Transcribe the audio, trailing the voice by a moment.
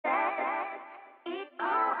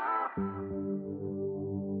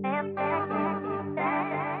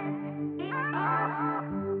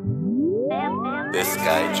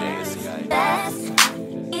Guy J.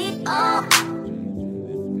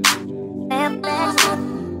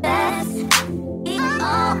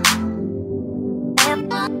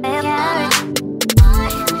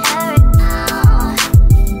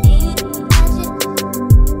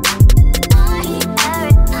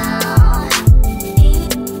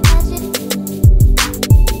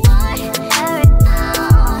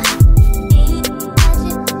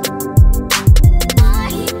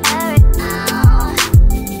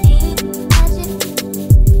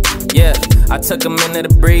 Yeah, I took a minute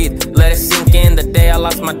to breathe, let it sink in. The day I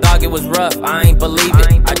lost my dog, it was rough, I ain't believe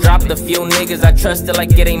it. I dropped a few niggas, I trusted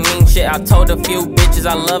like it ain't mean shit. I told a few bitches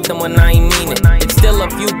I loved them when I ain't mean it. It's still a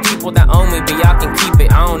few people that own me, but y'all can keep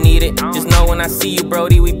it, I don't need it. Just know when I see you,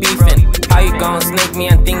 Brody, we beefing. How you gon' snake me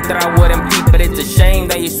and think that I wouldn't peep? But it's a shame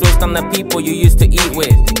that you switched on the people you used to eat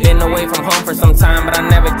with. Been away from home for some time, but I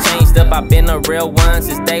never changed up. I've been a real one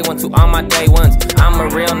since day one to all my day ones. I'm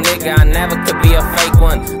a real nigga, I never could be a fake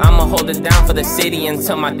one. I'ma hold it down for the city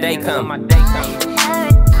until my day come.